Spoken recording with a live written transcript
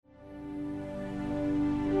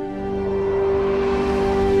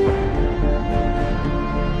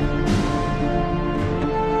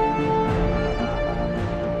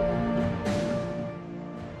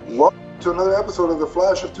to another episode of The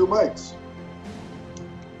Flash of Two Mics.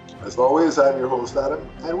 As always, I'm your host, Adam,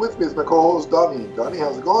 and with me is my co-host, Donnie. Donnie,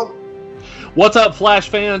 how's it going? What's up, Flash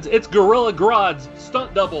fans? It's Gorilla Grodd's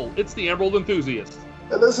stunt double. It's the Emerald Enthusiast.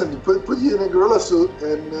 Hey, listen, put you in a gorilla suit,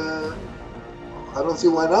 and I don't see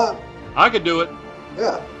why not. I could do it.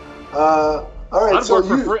 Yeah. All right,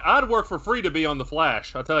 I'd work for free to be on the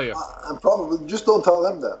Flash, I tell you. I'm probably just don't tell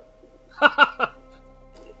them that.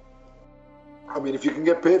 I mean, if you can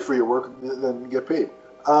get paid for your work, then get paid.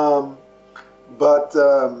 But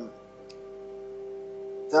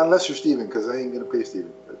unless you're Steven, because I ain't gonna pay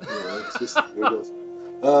Steven. But, it's just here it goes.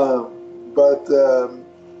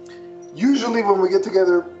 Usually when we get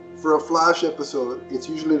together for a Flash episode, it's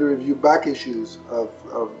usually to review back issues of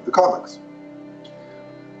the comics.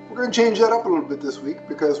 We're going to change that up a little bit this week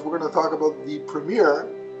because we're going to talk about the premiere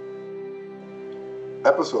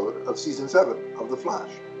episode of Season 7 of The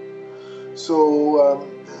Flash. So,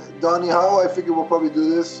 Donnie Howe, I figure we'll probably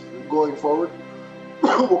do this going forward.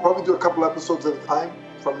 We'll probably do a couple episodes at a time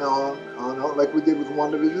from now on out, like we did with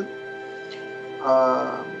WandaVision.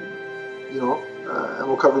 And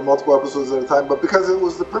we'll cover multiple episodes at a time. But because it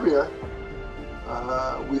was the premiere,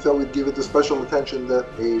 we thought we'd give it the special attention that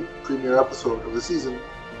a premiere episode of the season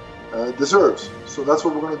deserves. So that's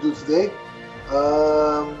what we're going to do today.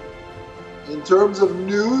 In terms of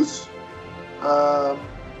news,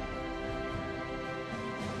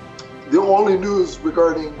 the only news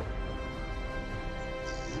regarding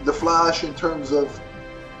the Flash in terms of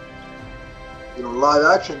live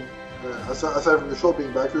action, aside from the show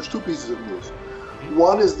being back, there's two pieces of news.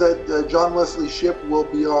 One is that John Wesley Shipp will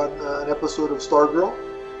be on an episode of Stargirl,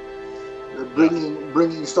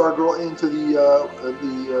 bringing Stargirl into the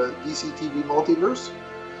DC TV multiverse,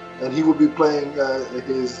 and he will be playing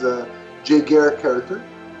his Jay Garrick character.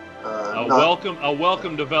 A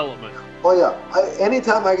welcome development. Oh yeah!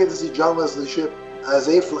 Anytime I get to see John Wesley Shipp as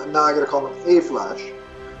now I got to call him a Flash,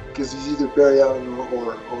 because he's either Barry Allen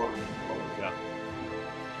or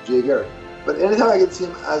Jay Garrick. But anytime I get to see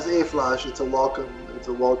him as a Flash, it's a welcome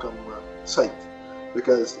sight,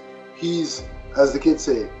 because he's, as the kids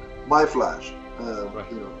say, my Flash. Right.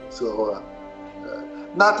 So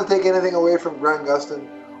not to take anything away from Grant Gustin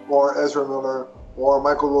or Ezra Miller or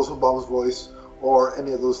Michael Rosenbaum's voice or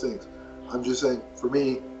any of those things. I'm just saying, for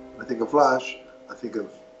me, when I think of Flash, I think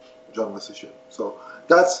of John Wesley Shipp. So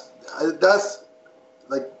that's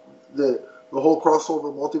like the whole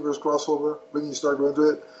crossover, multiverse crossover, bringing Stargirl into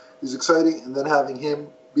it is exciting, and then having him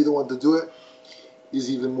be the one to do it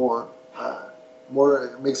is even more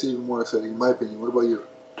makes it even more exciting, in my opinion. What about you?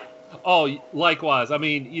 Oh, likewise. I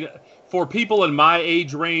mean, for people in my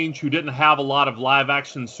age range who didn't have a lot of live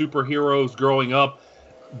action superheroes growing up,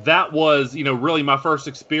 that was, really my first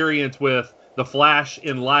experience with the Flash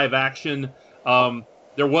in live action.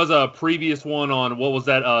 There was a previous one on, what was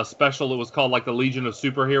that special? It was called like the Legion of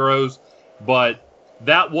Superheroes, but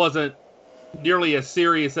that wasn't nearly as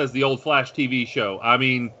serious as the old Flash TV show. I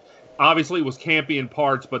mean, obviously it was campy in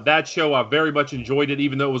parts, but that show, I very much enjoyed it,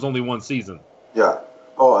 even though it was only one season. Yeah.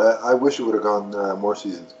 Oh, I wish it would have gone more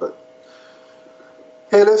seasons, but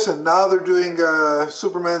hey, listen, now they're doing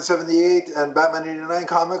Superman 78 and Batman 89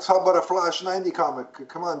 comics. How about a Flash 90 comic?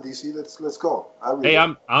 Come on, DC, let's go.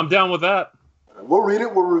 I'm down with that. We'll read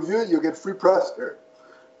it, we'll review it, you'll get free press here.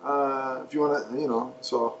 If you want to,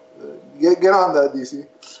 so get on that, DC.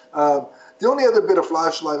 The only other bit of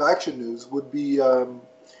Flash live action news would be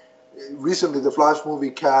recently the Flash movie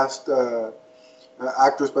cast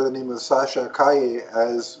actress by the name of Sasha Calle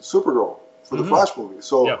as Supergirl for the Flash movie.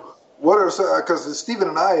 So what are, because Stephen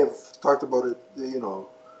and I have talked about it,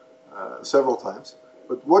 several times.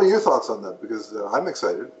 But what are your thoughts on that? Because I'm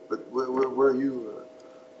excited, but where are you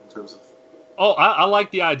in terms of? Oh, I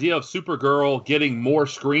like the idea of Supergirl getting more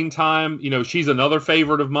screen time. She's another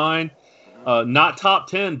favorite of mine. Not top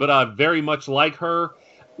 10, but I very much like her.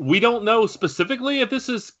 We don't know specifically if this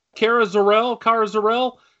is Kara Zor-El,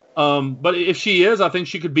 but if she is, I think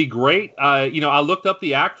she could be great. I looked up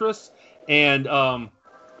the actress, and all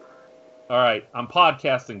right, I'm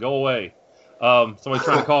podcasting. Go away. Somebody's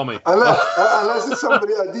trying to call me. Unless it's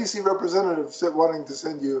somebody, a DC representative, wanting to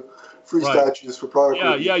send you free statues for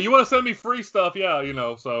product. Yeah. You want to send me free stuff? Yeah,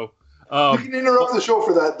 so. You can interrupt the show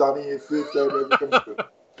for that, Donnie, if that ever comes to it.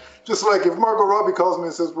 Just like if Margot Robbie calls me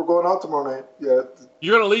and says we're going out tomorrow night, yeah.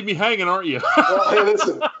 You're gonna leave me hanging, aren't you? Well, hey,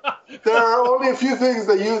 listen. There are only a few things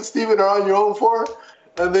that you and Steven are on your own for,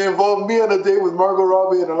 and they involve me on a date with Margot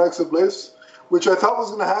Robbie and Alexa Bliss, which I thought was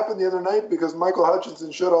going to happen the other night because Michael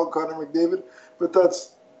Hutchinson shut out Connor McDavid, but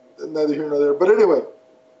that's neither here nor there. But anyway,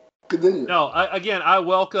 Continue. No, I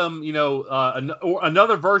welcome,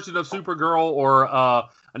 another version of Supergirl or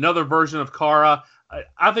another version of Kara.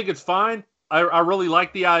 I think it's fine. I really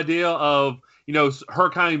like the idea of, her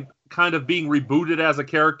kind of being rebooted as a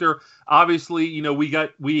character. Obviously,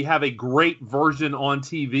 we have a great version on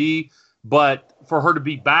TV, but for her to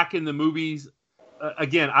be back in the movies,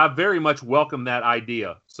 again, I very much welcome that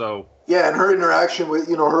idea. So yeah, and her interaction with,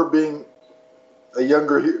 her being a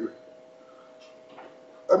younger,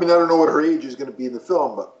 I mean, I don't know what her age is going to be in the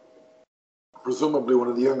film, but presumably one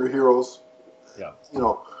of the younger heroes. Yeah.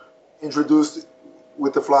 Introduced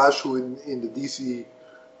with the Flash, who in the DC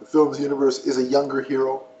films universe is a younger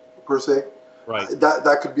hero per se. Right.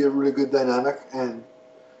 That could be a really good dynamic, and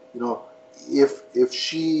if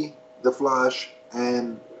she, the Flash,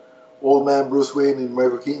 and old man Bruce Wayne and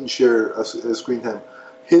Michael Keaton share a screen time,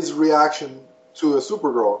 his reaction to a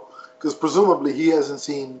Supergirl, because presumably he hasn't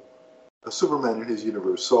seen a Superman in his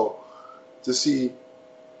universe, so to see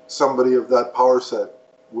somebody of that power set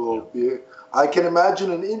will be, I can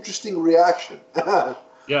imagine, an interesting reaction.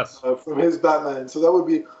 Yes. From his Batman. So that would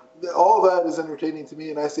be, all that is entertaining to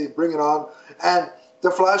me, and I say bring it on. And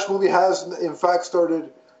the Flash movie has in fact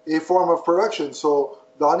started a form of production. So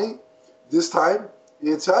Donnie, this time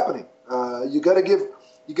it's happening. You got to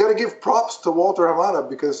give props to Walter Hamada,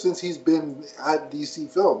 because since he's been at DC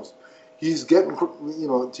Films, he's getting,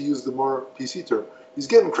 to use the more PC term, he's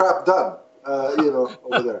getting crap done.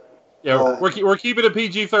 Over there. Yeah, we're keeping it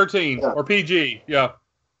PG-13 or PG. Yeah.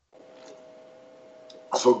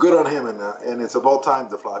 So good on him, and it's about time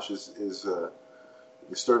the Flash is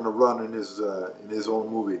starting to run in his own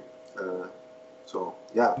movie. So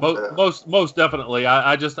yeah, most definitely.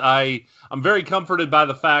 I'm very comforted by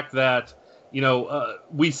the fact that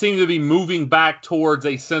we seem to be moving back towards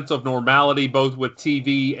a sense of normality, both with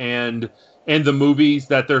TV and the movies.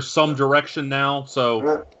 That there's some direction now.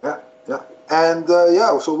 So yeah. And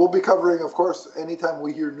so we'll be covering, of course, anytime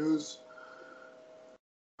we hear news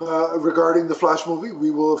regarding the Flash movie,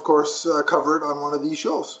 we will, of course, cover it on one of these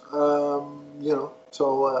shows. So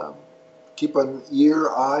keep an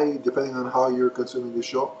eye, depending on how you're consuming the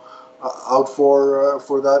show, out for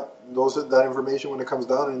that information when it comes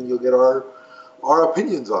down, and you'll get our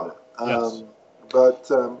opinions on it. Yes.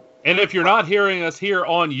 And if you're not hearing us here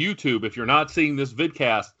on YouTube, if you're not seeing this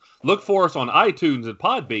vidcast, look for us on iTunes and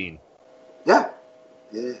Podbean. Yeah.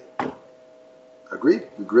 Agreed.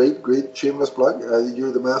 Great shameless plug.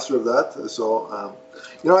 You're the master of that. So,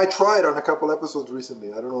 I tried on a couple episodes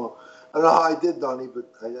recently. I don't know how I did, Donnie,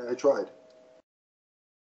 but I tried.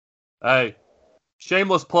 Hey,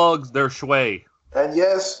 shameless plugs, they're shway. And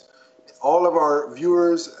yes, all of our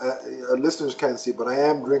viewers, our listeners can't see, but I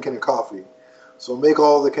am drinking a coffee. So make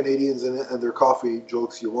all the Canadians and their coffee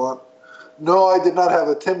jokes you want. No, I did not have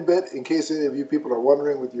a Timbit, in case any of you people are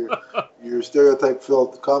wondering with your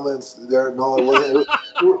stereotype-filled comments there. No, it wasn't.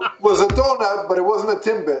 It was a donut, but it wasn't a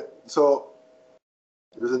Timbit. So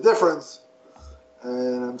there's a difference,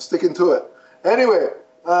 and I'm sticking to it. Anyway,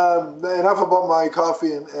 enough about my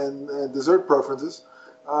coffee and dessert preferences.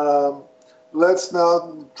 Let's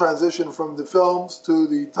now transition from the films to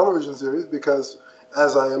the television series, because,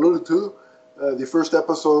 as I alluded to, the first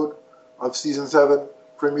episode of Season 7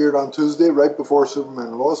 premiered on Tuesday, right before Superman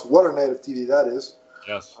and Lois. What a night of TV that is.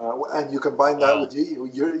 Yes. And you combine that with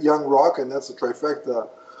your Young Rock, and that's a trifecta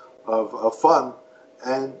of fun.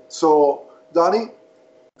 And so, Donnie,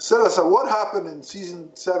 set us up. What happened in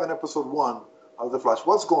Season 7, Episode 1 of The Flash?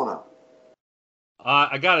 What's going on?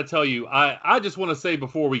 I got to tell you, I just want to say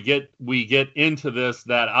before we get into this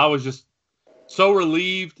that I was just so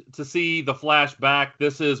relieved to see the flashback.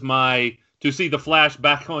 To see the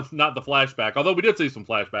flashback on, not the flashback, although we did see some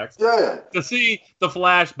flashbacks. Yeah. To see the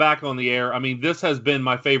flashback on the air. I mean, this has been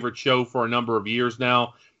my favorite show for a number of years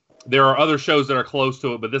now. There are other shows that are close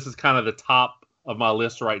to it, but this is kind of the top of my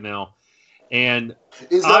list right now. And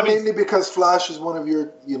is that mainly because Flash is one of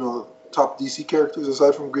your, top DC characters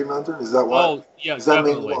aside from Green Lantern? Is that why? Oh, yeah, is that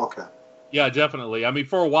definitely. Okay. Yeah, definitely. I mean,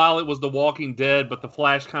 for a while it was The Walking Dead, but The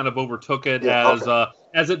Flash kind of overtook it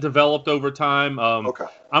as it developed over time. Okay.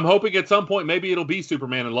 I'm hoping at some point maybe it'll be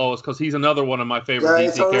Superman and Lois, because he's another one of my favorite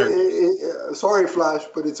DC characters. Sorry, Flash,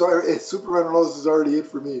 but it's Superman and Lois is already it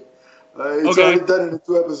for me. It's already done in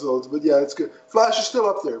 2 episodes, but yeah, it's good. Flash is still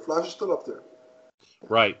up there.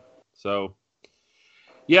 Right. So,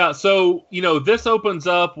 yeah, so, this opens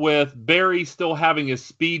up with Barry still having his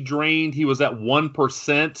speed drained. He was at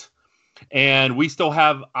 1%. And we still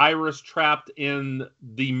have Iris trapped in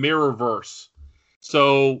the Mirrorverse.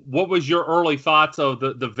 So what was your early thoughts of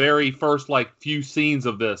the very first, few scenes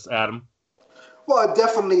of this, Adam? Well, it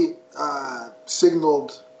definitely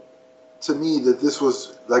signaled to me that this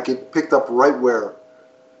was like it picked up right where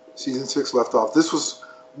season 6 left off. This was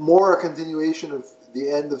more a continuation of the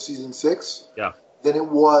end of season 6 than it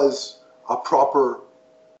was a proper,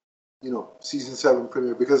 season 7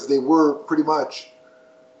 premiere, because they were pretty much,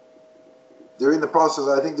 they're in the process.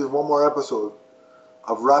 I think there's one more episode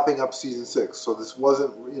of wrapping up season 6. So this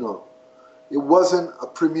wasn't, it wasn't a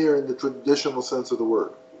premiere in the traditional sense of the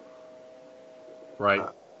word. Right.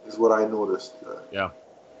 Is what I noticed. Yeah.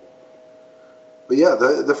 But yeah,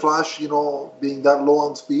 the Flash, being that low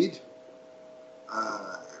on speed,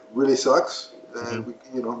 really sucks. And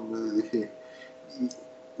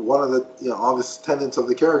one of the obvious tenets of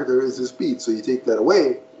the character is his speed. So you take that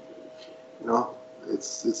away,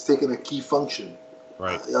 it's taken a key function,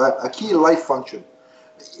 right? A key life function.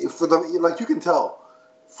 For you can tell,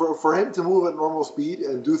 for him to move at normal speed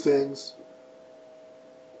and do things,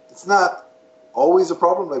 it's not always a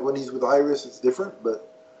problem. Like when he's with Iris, it's different, but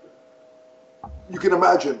you can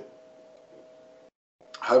imagine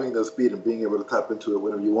having that speed and being able to tap into it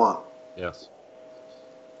whenever you want. Yes.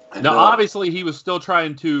 And now, obviously, he was still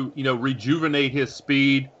trying to, rejuvenate his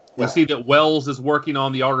speed. We see that Wells is working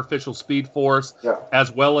on the artificial speed force,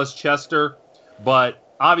 as well as Chester. But,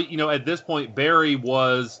 at this point, Barry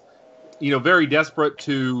was, very desperate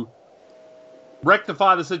to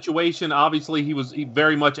rectify the situation. Obviously, he was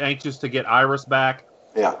very much anxious to get Iris back.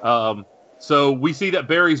 Yeah. So we see that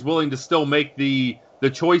Barry's willing to still make the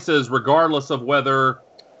choices regardless of whether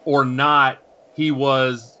or not he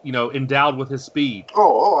was, endowed with his speed.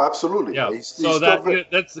 Oh, absolutely. Yeah. So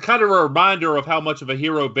that's kind of a reminder of how much of a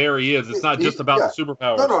hero Barry is. It's not just about the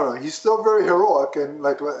superpowers. No. He's still very heroic, and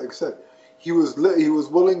like I said, he was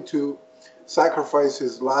willing to sacrifice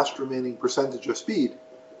his last remaining percentage of speed,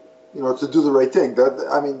 to do the right thing.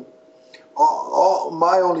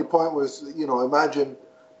 My only point was, imagine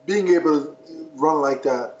being able to run like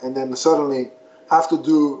that and then suddenly have to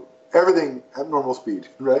do everything at normal speed,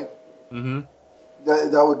 right? Mm-hmm.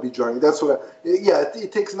 That would be jarring. That's what.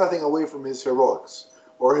 It takes nothing away from his heroics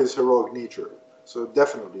or his heroic nature. So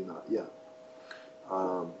definitely not. Yeah.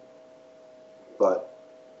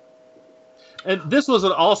 And this was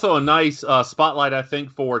also a nice spotlight, I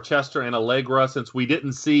think, for Chester and Allegra, since we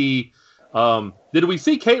didn't see. Did we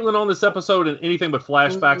see Caitlin on this episode in anything but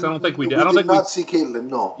flashbacks? I don't think we did. I did not see Caitlin.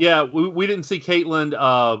 No. Yeah, we didn't see Caitlin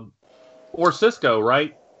or Cisco,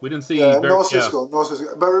 right? We didn't see. No Cisco.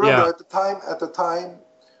 But remember, at the time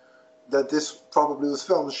that this probably was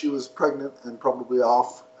filmed, she was pregnant and probably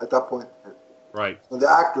off at that point. Right. So the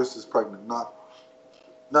actress is pregnant, not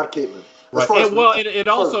Caitlin. Right. It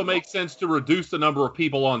also makes sense to reduce the number of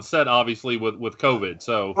people on set, obviously, with COVID.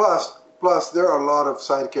 So plus, there are a lot of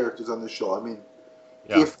side characters on this show. I mean,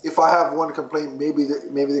 if I have one complaint, maybe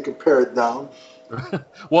they can pare it down.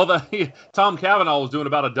 Well, Tom Cavanaugh was doing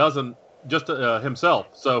about a dozen just himself.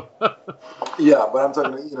 So yeah, but I'm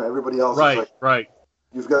talking, everybody else. Right, right.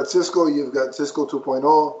 You've got Cisco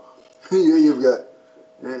 2.0. You've got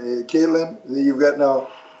Caitlin. You've got now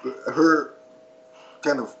her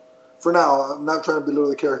kind of. For now, I'm not trying to belittle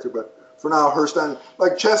the character, but for now, her standing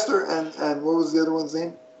like Chester and what was the other one's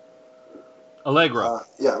name? Allegra.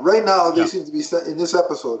 Right now they seem to be in this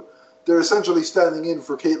episode. They're essentially standing in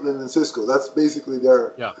for Caitlin and Cisco. That's basically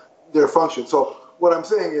their function. So what I'm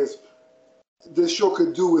saying is, this show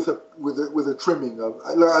could do with a trimming of.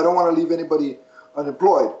 I don't want to leave anybody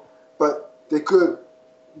unemployed, but they could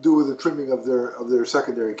do with a trimming of their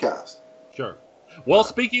secondary cast. Sure. Well,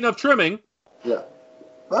 speaking of trimming,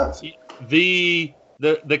 the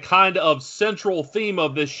kind of central theme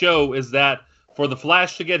of this show is that for the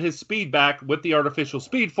Flash to get his speed back with the artificial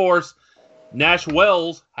speed force, Nash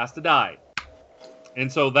Wells has to die. And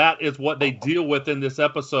so that is what they deal with in this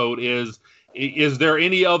episode is there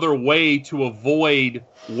any other way to avoid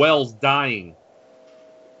Wells dying?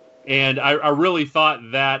 And I really thought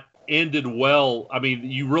that ended well. I mean,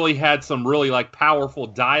 you really had some really powerful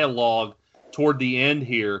dialogue toward the end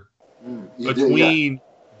here between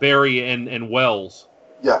Barry and Wells.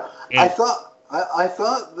 Yeah. And I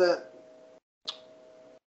thought that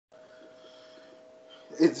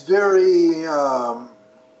it's very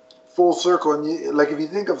full circle, and if you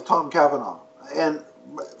think of Tom Cavanaugh, and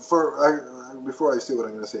before I say what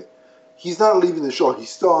I'm going to say, he's not leaving the show.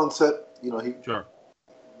 He's still on set. Sure.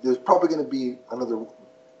 There's probably going to be another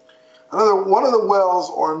one of the Wells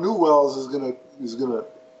or a new Wells is gonna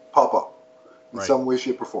pop up in some way,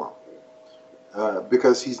 shape, or form,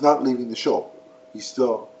 because he's not leaving the show. He's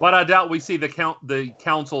still. But I doubt we see the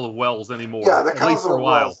Council of Wells anymore. Yeah, the at least for a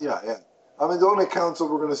while. Wells. Yeah. I mean, the only council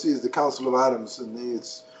we're going to see is the Council of Adams, and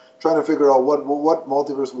it's trying to figure out what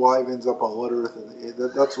multiverse Wive ends up on what Earth, and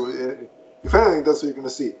that's what. If anything, that's what you're going to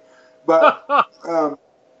see. But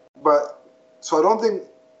but so I don't think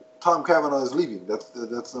Tom Cavanaugh is leaving.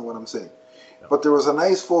 That's not what I'm saying. No. But there was a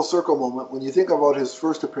nice full circle moment when you think about his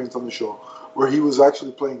first appearance on the show, where he was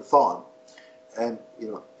actually playing Thawne, and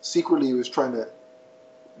secretly he was trying to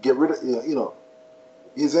get rid of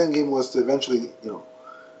his end game was to eventually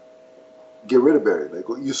get rid of Barry, like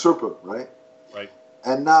usurp him, right? Right.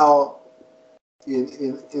 And now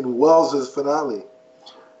in Wells' finale,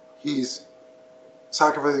 he's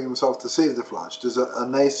sacrificing himself to save the Flash. There's a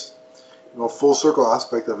nice full circle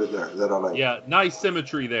aspect of it there that I like. Yeah, nice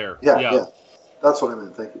symmetry there. Yeah. That's what I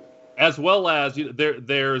meant. Thank you. As well as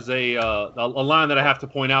there's a line that I have to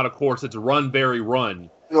point out. Of course, it's "Run, Barry, run."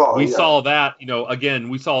 We saw that. Again,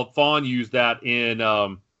 we saw Thawne use that in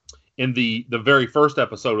the very first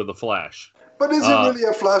episode of The Flash. But is it really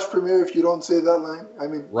a Flash premiere if you don't say that line? I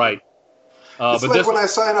mean, right. It's like when I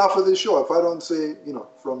sign off of this show, if I don't say,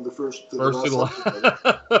 from the first to the last,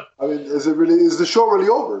 I mean, is the show really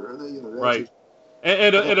over? Right.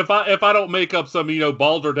 And if I don't make up some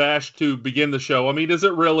balderdash to begin the show, I mean, is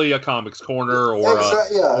it really a Comics Corner or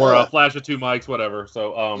a Flash of Two Mics, whatever?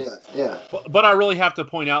 So But I really have to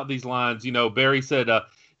point out these lines. Barry said,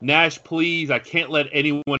 "Nash, please, I can't let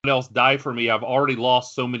anyone else die for me. I've already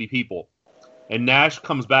lost so many people." And Nash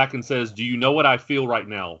comes back and says, "Do you know what I feel right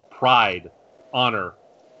now? Pride, honor.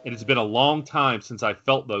 And it's been a long time since I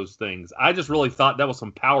felt those things." I just really thought that was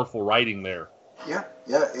some powerful writing there. Yeah.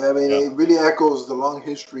 I mean, it really echoes the long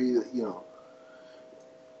history,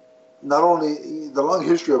 not only the long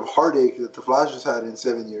history of heartache that the Flash has had in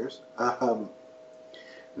 7 years,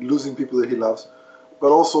 losing people that he loves,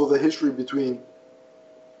 but also the history between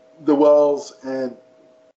the Wells and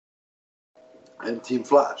Team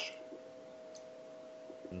Flash.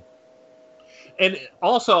 And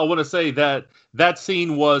also, I want to say that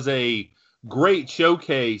scene was a great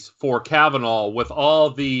showcase for Cavanaugh with all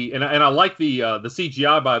the and I like the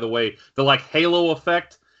CGI, by the way, the halo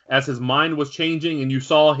effect as his mind was changing and you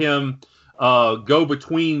saw him go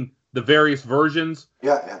between the various versions.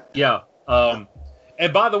 Yeah. And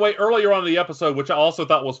by the way, earlier on in the episode, which I also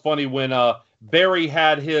thought was funny, when Barry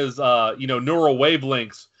had his neural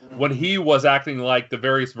wavelengths when he was acting like the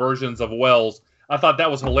various versions of Wells, I thought that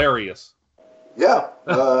was hilarious. Yeah.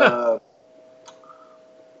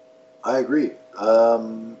 I agree.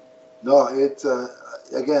 No, it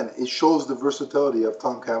again, it shows the versatility of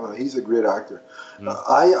Tom Cavanaugh. He's a great actor.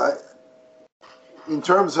 I in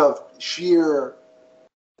terms of sheer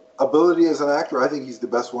ability as an actor, I think he's the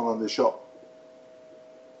best one on this show.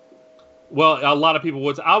 Well, a lot of people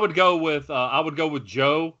would. I would go with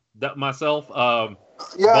Joe. That myself.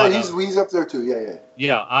 He's up there too.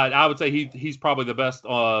 Yeah. I would say he's probably the best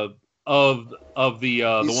of the ones on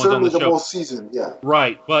the show. The most seasoned, yeah.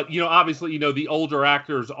 Right, but obviously, the older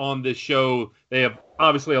actors on this show, they have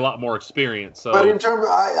obviously a lot more experience. So. But in terms,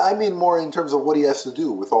 I mean more in terms of what he has to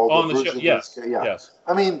do with all on the versions. Show, yes.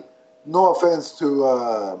 I mean, no offense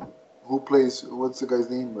to who plays, what's the guy's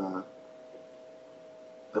name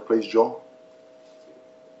that plays Joe?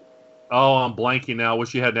 Oh, I'm blanking now.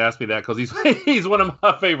 Wish you hadn't asked me that because he's one of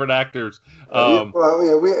my favorite actors.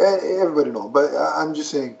 Everybody knows, but I'm just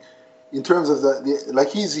saying. In terms of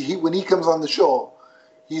he when he comes on the show,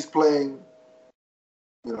 he's playing,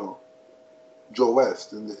 Joe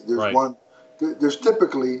West, and there's there's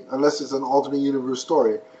typically, unless it's an alternate universe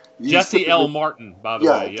story, Jesse L. Martin, by the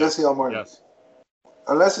way. Yeah, Jesse L. Martin. Yes.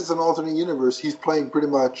 Unless it's an alternate universe, he's playing pretty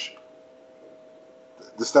much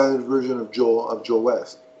the standard version of Joe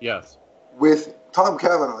West. Yes. With Tom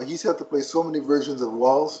Cavanaugh, he's had to play so many versions of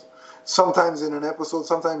Wells, sometimes in an episode,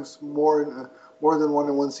 sometimes more than one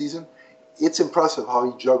in one season. It's impressive how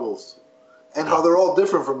he juggles and how they're all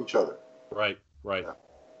different from each other. Right. Yeah.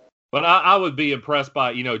 But I would be impressed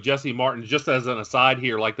by, Jesse Martin, just as an aside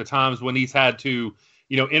here, like the times when he's had to,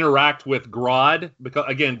 interact with Grodd, because,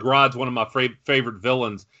 again, Grodd's one of my favorite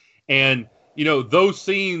villains. And, those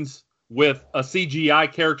scenes with a CGI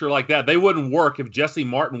character like that, they wouldn't work if Jesse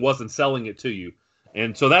Martin wasn't selling it to you.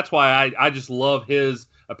 And so that's why I just love his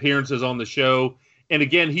appearances on the show. And,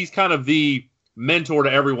 again, he's kind of the mentor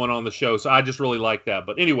to everyone on the show, so I just really like that.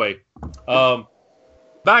 But anyway,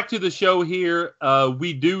 back to the show here.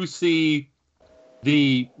 We do see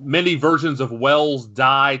the many versions of Wells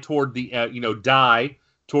die towards the end.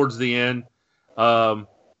 And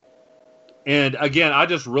again, I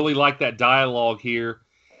just really like that dialogue here.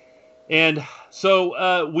 And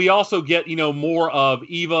so we also get more of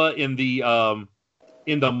Eva in the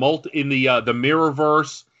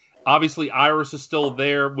Mirrorverse. Obviously, Iris is still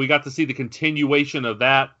there. We got to see the continuation of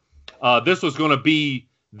that. This was going to be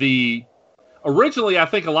originally, I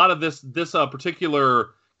think a lot of this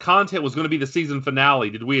particular content was going to be the season finale.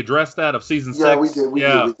 Did we address that of season 6? Yeah, we did. We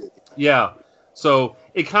did. Yeah. So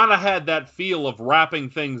it kind of had that feel of wrapping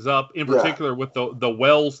things up, in particular with the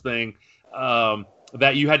Wells thing,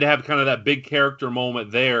 that you had to have kind of that big character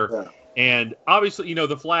moment there. Yeah. And obviously,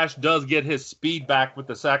 the Flash does get his speed back with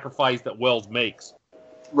the sacrifice that Wells makes.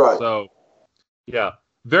 Right. So, yeah,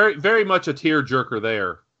 very, very much a tearjerker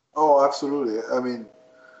there. Oh, absolutely. I mean,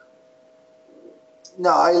 no,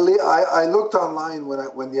 I looked online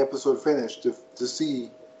when the episode finished to see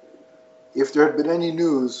if there had been any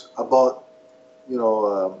news about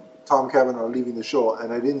Tom Cavanaugh leaving the show,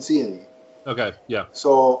 and I didn't see any. Okay, yeah.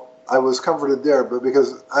 So I was comforted there, but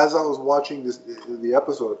because as I was watching the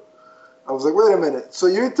episode, I was like, wait a minute. So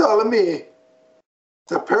you're telling me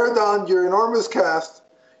to pare down your enormous cast,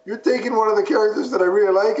 you're taking one of the characters that I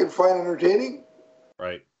really like and find entertaining?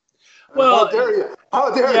 Right. Well, how dare you?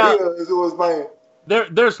 How dare you? It was my...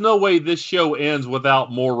 There's no way this show ends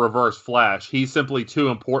without more Reverse Flash. He's simply too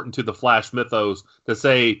important to the Flash mythos to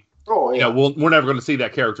say, we're never going to see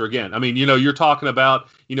that character again. I mean, you're talking about,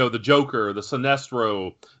 the Joker, the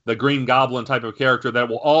Sinestro, the Green Goblin type of character that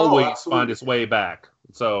will always find its way back.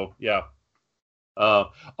 So, yeah.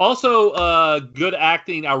 Also, good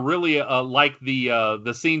acting. I really like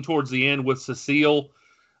the scene towards the end with Cecile.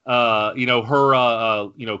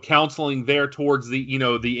 Her counseling there towards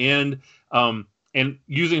the end. And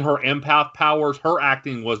using her empath powers, her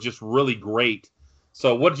acting was just really great.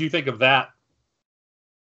 So, what did you think of that?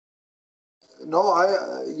 No,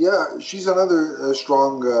 she's another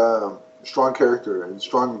strong character and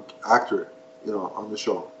strong actor, on the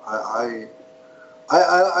show. I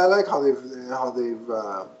like how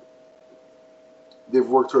they've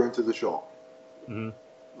worked her into the show,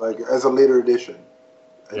 like as a later addition,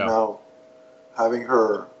 and now having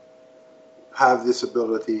her have this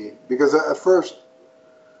ability, because at first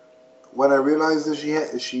when I realized that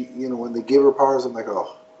she when they gave her powers, I'm like,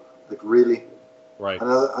 oh, like really, right?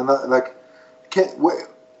 Another like, can't wait.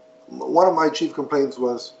 One of my chief complaints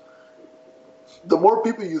was the more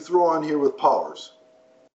people you throw on here with powers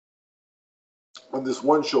on this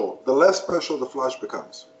one show, the less special the Flash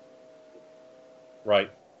becomes.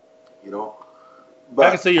 Right. But I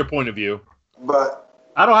can see your point of view. But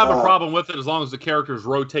I don't have a problem with it as long as the characters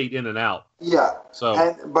rotate in and out. Yeah.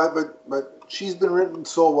 So, but she's been written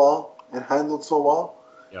so well and handled so well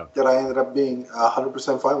that I ended up being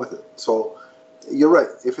 100% fine with it. So you're right.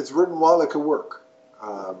 If it's written well, it could work.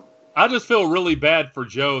 I just feel really bad for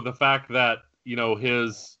Joe. The fact that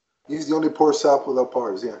he's the only poor sap without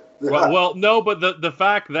powers. Yeah. well, no, but the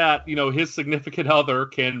fact that his significant other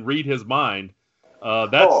can read his mind.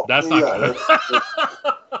 That's not good.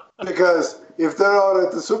 Because if they're out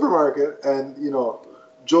at the supermarket and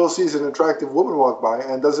Joel sees an attractive woman walk by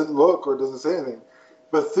and doesn't look or doesn't say anything,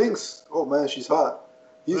 but thinks, "Oh man, she's hot,"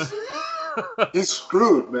 he's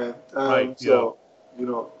screwed, man. Right. So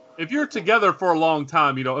if you're together for a long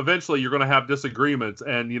time, eventually you're going to have disagreements,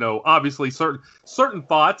 and obviously certain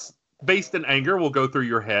thoughts based in anger will go through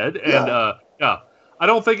your head, and I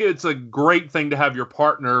don't think it's a great thing to have your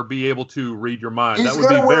partner be able to read your mind. He's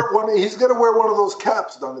got to wear one of those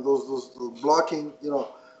caps, Donnie, those blocking.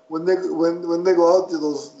 When they go out to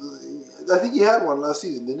those. I think he had one last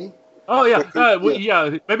season, didn't he? Oh yeah,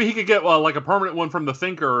 Maybe he could get like a permanent one from the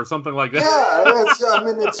Thinker or something like that. Yeah,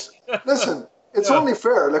 listen. It's only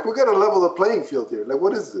fair. Like, we got to level the playing field here. Like,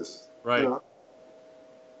 what is this? Right.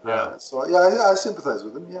 Yeah. I sympathize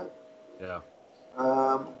with him. Yeah. Yeah.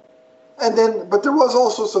 And then, but there was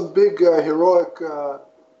also some big heroic, how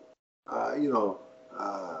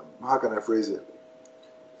can I phrase it?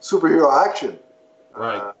 Superhero action.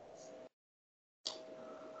 Right.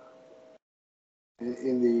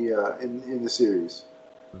 In the series,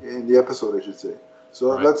 in the episode, I should say.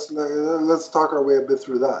 So let's talk our way a bit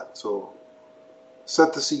through that. So,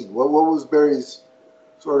 set the scene. What was Barry's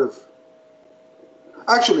sort of?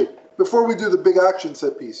 Actually, before we do the big action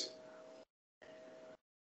set piece,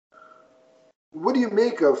 what do you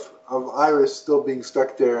make of Iris still being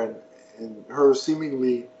stuck there and her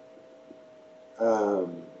seemingly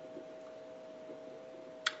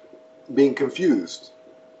being confused?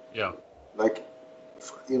 Yeah. Like,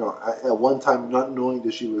 at one time not knowing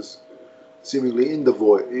that she was seemingly in the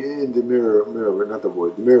void, in the the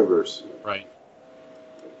Mirrorverse. Right.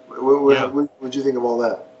 What do you think of all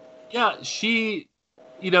that? Yeah, she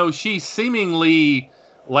seemingly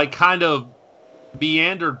like kind of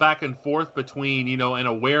meandered back and forth between, an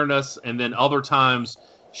awareness, and then other times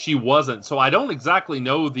she wasn't. So I don't exactly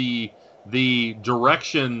know the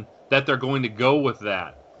direction that they're going to go with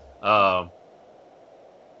that.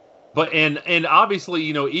 But and obviously,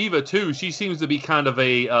 Eva too. She seems to be kind of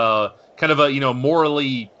a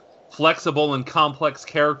morally flexible and complex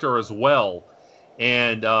character as well.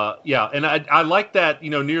 And yeah, and I like that.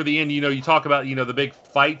 Near the end, you talk about the big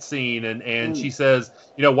fight scene, and she says,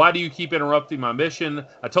 why do you keep interrupting my mission?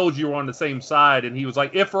 I told you we're on the same side. And he was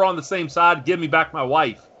like, if we're on the same side, give me back my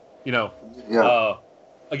wife. Yeah.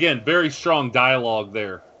 Again, very strong dialogue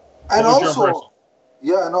there. And also,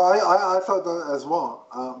 yeah, no, I thought that as well.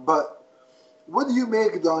 But what do you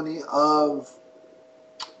make, Donnie, of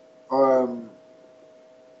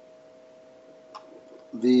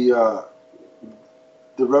the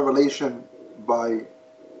revelation by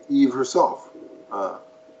Eve herself?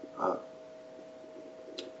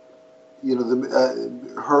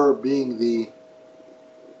 Her being the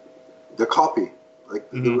copy, like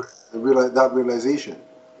that realization.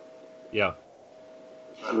 Yeah.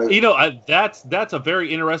 That's a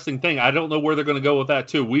very interesting thing. I don't know where they're going to go with that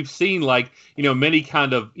too. We've seen many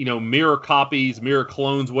kind of mirror copies, mirror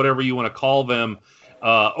clones, whatever you want to call them,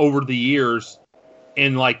 over the years,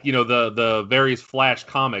 in the various Flash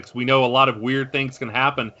comics. We know a lot of weird things can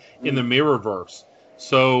happen in the Mirrorverse.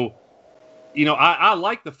 So, I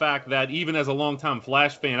like the fact that even as a longtime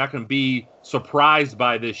Flash fan, I can be surprised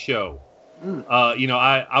by this show.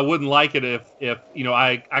 I wouldn't like it if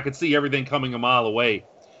I could see everything coming a mile away.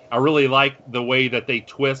 I really like the way that they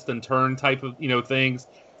twist and turn type of things.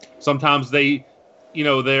 Sometimes there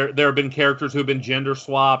have been characters who have been gender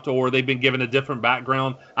swapped, or they've been given a different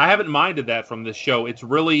background. I haven't minded that from this show. It's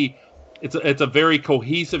a very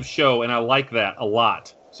cohesive show, and I like that a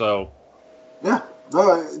lot. So yeah,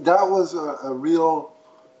 no, that was a real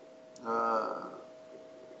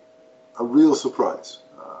surprise.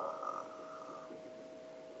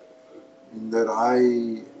 In that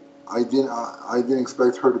I didn't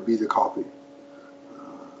expect her to be the copy.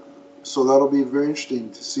 So that'll be very interesting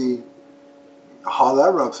to see how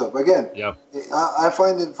that wraps up. Again, yeah, I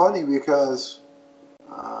find it funny because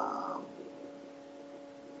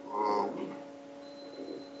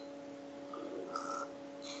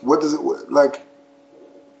what does it like?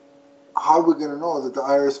 How are we going to know that the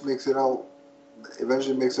Iris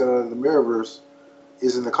eventually makes it out of the Mirrorverse,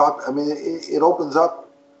 isn't the copy? I mean, it opens up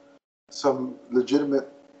some legitimate,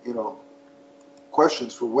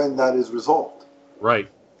 questions for when that is resolved. Right.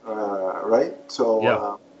 Right.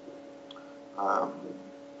 So,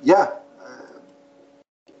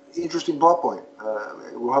 interesting plot point.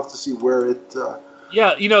 We'll have to see where it.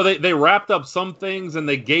 Yeah, they wrapped up some things and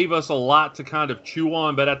they gave us a lot to kind of chew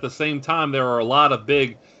on, but at the same time, there are a lot of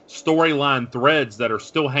big storyline threads that are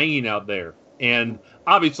still hanging out there. And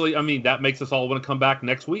obviously, I mean, that makes us all want to come back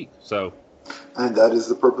next week. So. And that is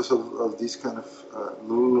the purpose of these kind of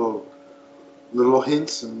little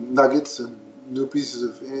hints and nuggets and new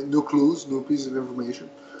clues, new pieces of information.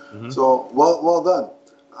 Mm-hmm. So well done.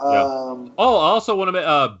 I also want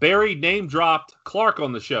to Barry name dropped Clark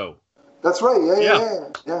on the show. That's right.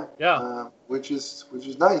 Yeah. Which is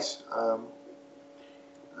nice.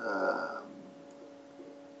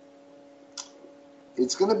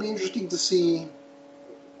 It's going to be interesting to see.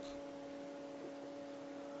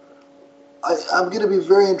 I'm going to be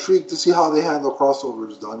very intrigued to see how they handle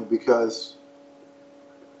crossovers, Donnie, because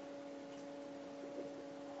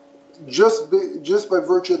just by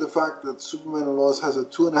virtue of the fact that Superman and Lois has a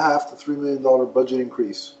 $2.5 to $3 million budget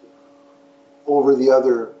increase over the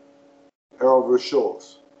other Arrowverse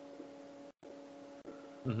shows,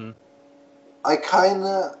 I kind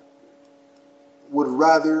of would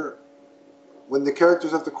rather, when the characters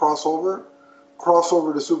have to cross over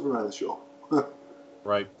to Superman's show.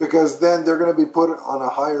 Right. Because then they're going to be put on a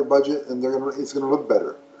higher budget and it's going to look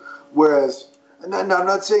better. Whereas, and I'm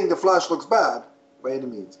not saying the Flash looks bad by any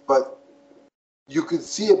means, but you could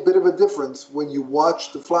see a bit of a difference when you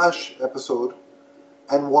watch the Flash episode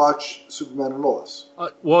and watch Superman and Lois.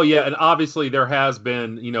 Well, yeah, and obviously there has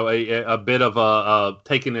been, a bit of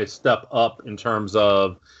taking a step up in terms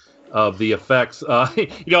of the effects. I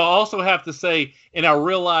also have to say, and I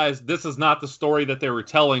realize this is not the story that they were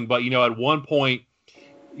telling, but, at one point,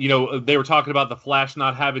 they were talking about the Flash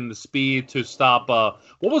not having the speed to stop. What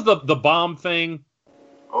was the bomb thing?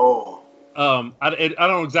 Oh. I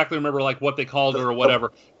don't exactly remember what they called it or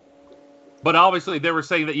whatever. But obviously they were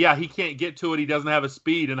saying that, yeah, he can't get to it. He doesn't have a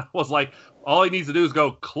speed. And I was like, all he needs to do is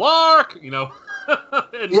go, Clark, And, really,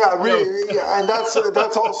 and that's also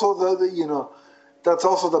that's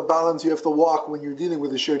also the balance you have to walk when you're dealing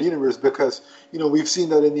with the shared universe, because, we've seen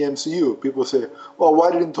that in the MCU. People say, well, why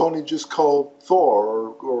didn't Tony just call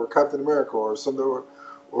Thor or Captain America or something or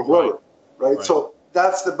whoever, right? So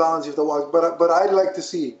that's the balance you have to walk. But I'd like to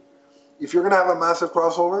see, if you're going to have a massive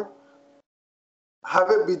crossover, have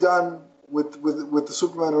it be done with the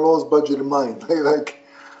Superman and Lois budget in mind. It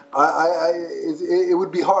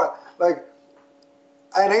would be hard. Like,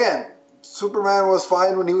 and again, Superman was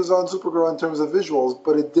fine when he was on Supergirl in terms of visuals,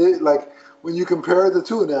 but it did, like, when you compare the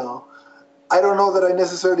two now, I don't know that I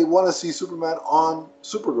necessarily want to see Superman on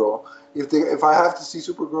Supergirl. If I have to see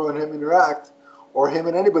Supergirl and him interact, or him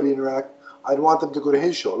and anybody interact, I'd want them to go to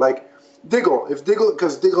his show. Like Diggle,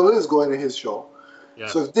 because Diggle is going to his show. Yeah.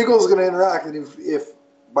 So if Diggle's going to interact, and if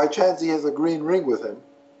by chance he has a green ring with him,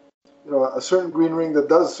 a certain green ring that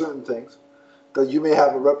does certain things that you may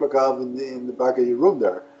have a replica of in the back of your room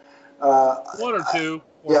there. One or two.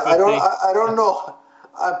 Or yeah, 50. I don't know.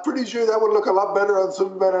 I'm pretty sure that would look a lot better on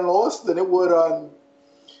Superman and Lois than it would on,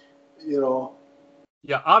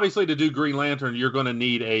 Yeah, obviously to do Green Lantern, you're going to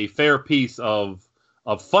need a fair piece of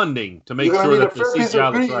funding to make you're sure need that a the fair piece of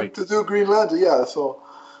CGI green looks right. to do Green Lantern. Yeah, so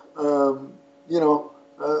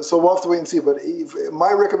so we'll have to wait and see. But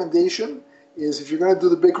my recommendation is, if you're going to do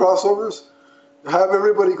the big crossovers, have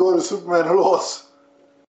everybody go to Superman and Lois.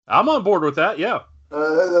 I'm on board with that. Yeah.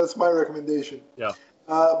 That's my recommendation. Yeah.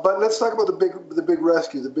 But let's talk about the big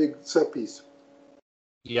rescue, the big set piece.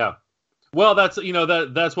 Yeah. Well, that's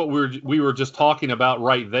that's what we were just talking about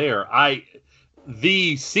right there.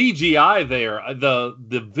 The CGI there, the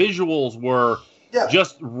visuals were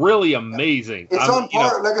just really amazing. It's on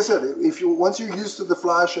par. Like I said, once you're used to the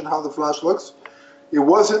Flash and how the Flash looks, it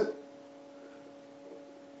wasn't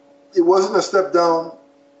a step down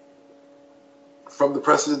from the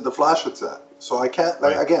precedent the Flash had set. So I can't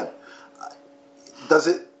again.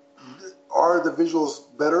 Are the visuals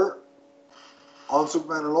better on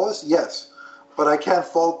Superman and Lois? Yes, but I can't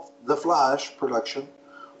fault the Flash production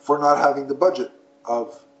for not having the budget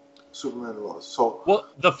of Superman and Lois. So, well,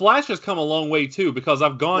 the Flash has come a long way too, because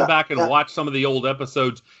I've gone back and watched some of the old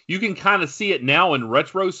episodes. You can kind of see it now in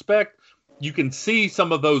retrospect. You can see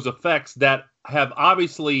some of those effects that have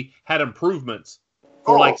obviously had improvements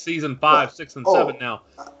for like season 5, 6, and 7 now,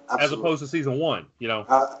 as opposed to season 1.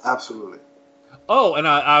 Absolutely. Oh, and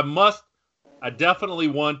I definitely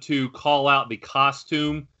want to call out the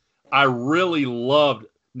costume. I really loved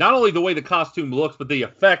not only the way the costume looks, but the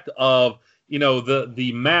effect of,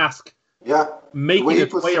 the mask making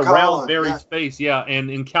its way around Barry's face, and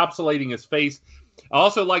encapsulating his face. I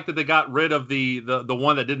also like that they got rid of the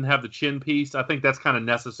one that didn't have the chin piece. I think that's kind of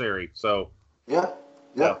necessary. So yeah.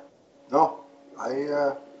 No,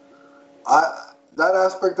 I that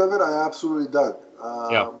aspect of it I absolutely dug.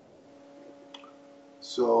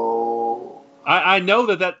 So I know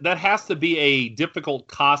that has to be a difficult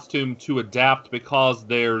costume to adapt, because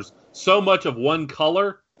there's so much of one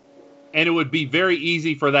color, and it would be very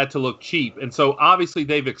easy for that to look cheap. And so obviously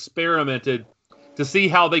they've experimented to see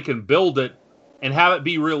how they can build it and have it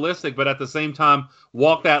be realistic, but at the same time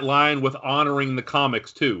walk that line with honoring the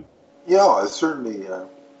comics too. Yeah, certainly.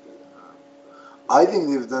 I think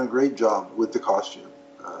they've done a great job with the costume.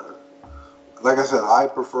 Like I said, I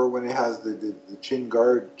prefer when it has the chin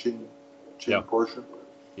portion.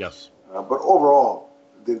 Yes. But overall,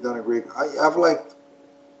 they've done a great. I've liked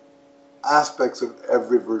aspects of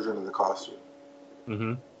every version of the costume.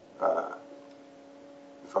 Mm-hmm.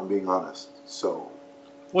 If I'm being honest, so.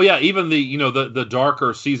 Well, yeah, even the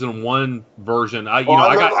darker season 1 version. I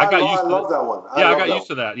love that one. I got used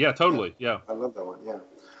to that. Yeah, totally. Yeah. I love that one. Yeah,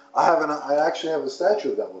 I actually have a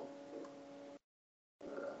statue of that one.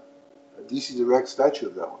 A DC Direct statue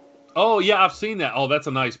of that one. Oh yeah, I've seen that. Oh, that's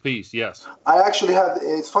a nice piece. Yes. I actually have.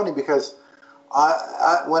 It's funny because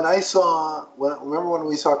remember when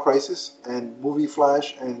we saw Crisis and movie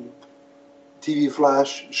Flash and TV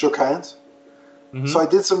Flash shook hands. Mm-hmm. So I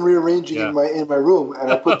did some rearranging in my room,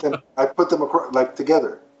 and I put them across, like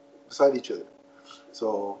together beside each other.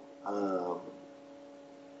 So I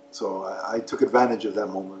took advantage of that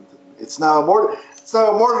moment. It's now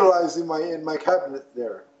immortalized in my cabinet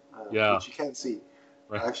there, which you can't see.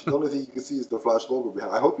 Right. Actually, the only thing you can see is the Flash logo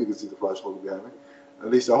behind. I hope you can see the Flash logo behind me. At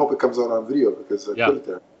least I hope it comes out on video, because I put it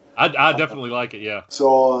there. I definitely like it. Yeah.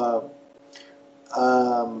 So all I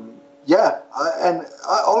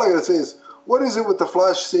gotta say is, what is it with the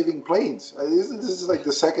Flash saving planes? Isn't this like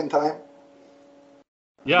the second time?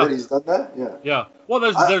 Yeah. That he's done that? Yeah. Yeah. Well,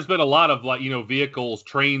 there's been a lot of vehicles,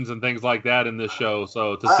 trains, and things like that in this show.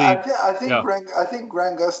 So to see, I think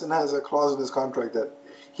Grant Gustin has a clause in his contract that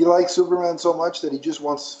he likes Superman so much that he just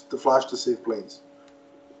wants the Flash to save planes.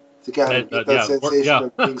 To kind of get that sensation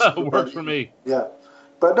of being Superman. Works for me. Yeah.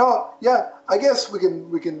 But no, I guess we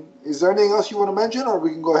can. Is there anything else you want to mention, or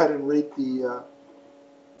we can go ahead and rate the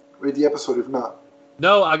episode? If not,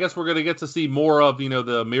 no. I guess we're going to get to see more of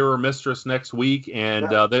the Mirror Mistress next week, and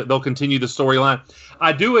they'll continue the storyline.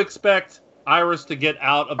 I do expect Iris to get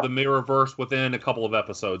out of the Mirrorverse within a couple of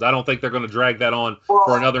episodes. I don't think they're going to drag that on Well,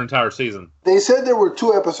 for another entire season. They said there were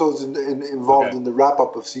 2 episodes involved in the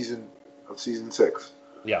wrap-up of season 6.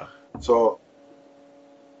 Yeah. So,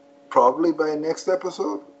 probably by next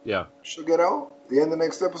episode, Yeah. she'll get out. The end of the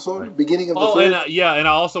next episode, Right. beginning of the Oh, third. and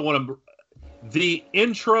I also want to... The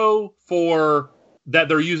intro that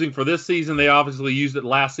they're using for this season, they obviously used it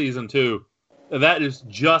last season too. That is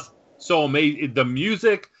just so amazing. The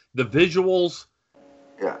music, the visuals.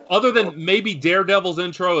 Yeah. Other than maybe Daredevil's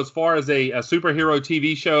intro, as far as a superhero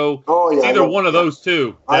TV show, Oh, it's yeah, either one of those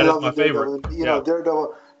two that is my favorite. You know,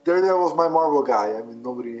 Daredevil's my Marvel guy. I mean,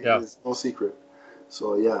 it's no secret.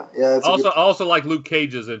 So yeah. It's I also like Luke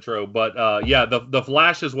Cage's intro, but the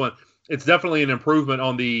Flash's one, it's definitely an improvement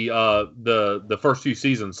on the first 2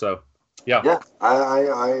 seasons. So yeah. Yeah,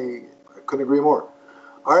 I couldn't agree more.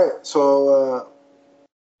 All right, so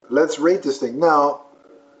let's rate this thing. Now,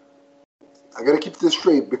 I got to keep this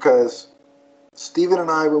straight because Steven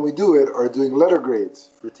and I, when we do it, are doing letter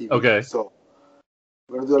grades for TV. Okay. So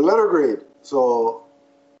we're going to do a letter grade. So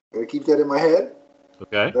I got to keep that in my head.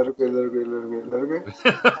 Okay. Letter grade.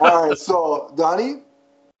 All right, so Donnie,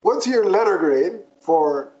 what's your letter grade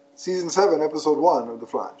for season 7, episode 1 of The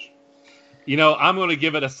Flash? I'm going to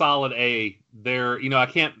give it a solid A. I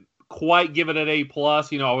can't quite give it an A+.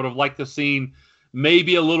 I would have liked to seen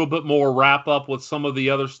maybe a little bit more wrap up with some of the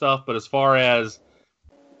other stuff, but as far as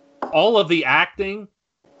all of the acting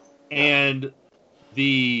and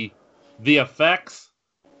the effects,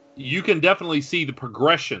 you can definitely see the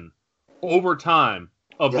progression over time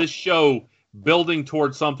of this show building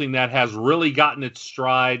towards something that has really gotten its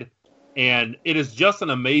stride, and it is just an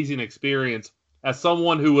amazing experience. As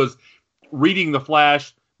someone who was reading The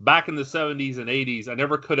Flash back in the 70s and 80s, I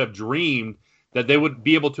never could have dreamed that they would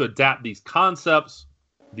be able to adapt these concepts,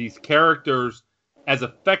 these characters, as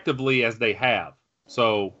effectively as they have.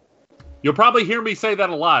 So you'll probably hear me say that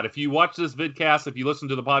a lot. If you watch this vidcast, if you listen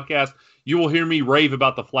to the podcast, you will hear me rave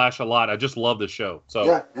about The Flash a lot. I just love the show. So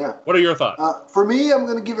yeah. What are your thoughts? For me, I'm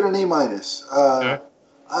going to give it an A-. Okay.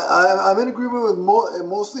 I'm in agreement with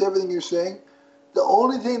mostly everything you're saying. The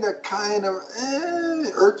only thing that kind of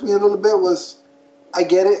irked me a little bit was, I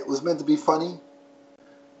get it was meant to be funny,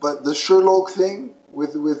 but the Sherlock thing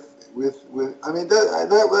with I mean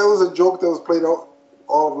that was a joke that was played out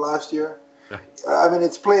all of last year. I mean,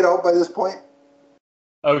 it's played out by this point.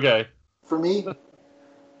 Okay. For me,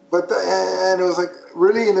 but and it was like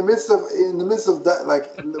really in the midst of that, like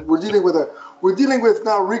we're dealing with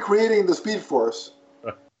now recreating the Speed Force,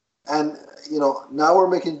 and now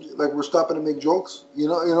we're stopping to make jokes,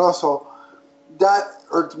 so that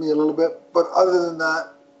irked me a little bit. But other than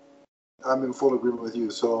that, I'm in full agreement with you.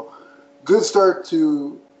 So good start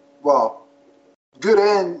to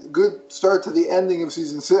good start to the ending of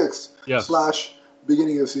season 6 /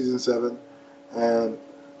 beginning of season 7, and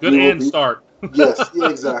good start. Yes, yeah,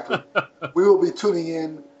 exactly. We will be tuning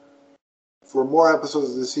in for more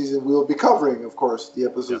episodes of this season. We will be covering, of course, the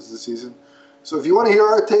episodes of the season. So if you want to hear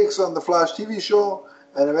our takes on the Flash TV show,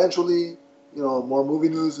 and eventually, more movie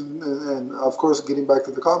news, and of course, getting back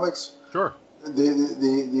to the comics, sure,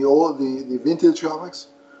 the vintage comics,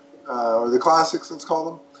 or the classics, let's call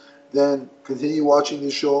them, then continue watching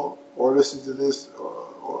this show or listen to this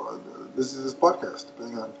or listen to this podcast,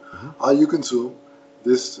 depending on how you consume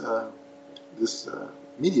this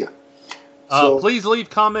media. So, please leave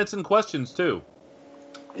comments and questions too.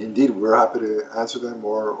 Indeed, we're happy to answer them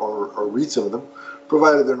or read some of them,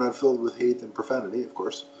 provided they're not filled with hate and profanity, of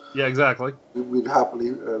course. Yeah, exactly. We'd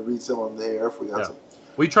happily read some on the air if we got some.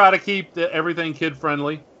 We try to keep everything kid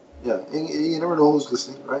friendly. Yeah, and you never know who's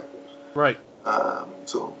listening, right? Right.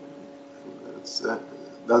 So that's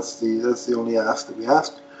the only ask that we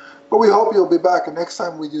ask. But we hope you'll be back next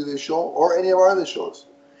time we do this show or any of our other shows.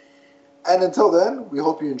 And until then, we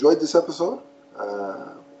hope you enjoyed this episode.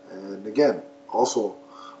 And again, also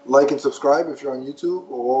like and subscribe if you're on YouTube,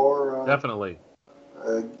 or definitely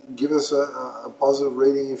give us a positive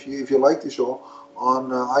rating if you like the show on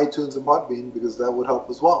iTunes and Podbean, because that would help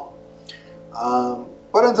as well.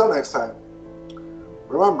 But until next time,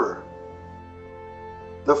 remember,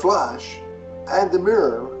 The Flash and the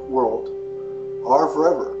Mirror World are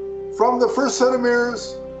forever, from the first set of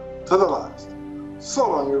mirrors to the last. So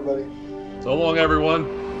long, everybody. So long, everyone.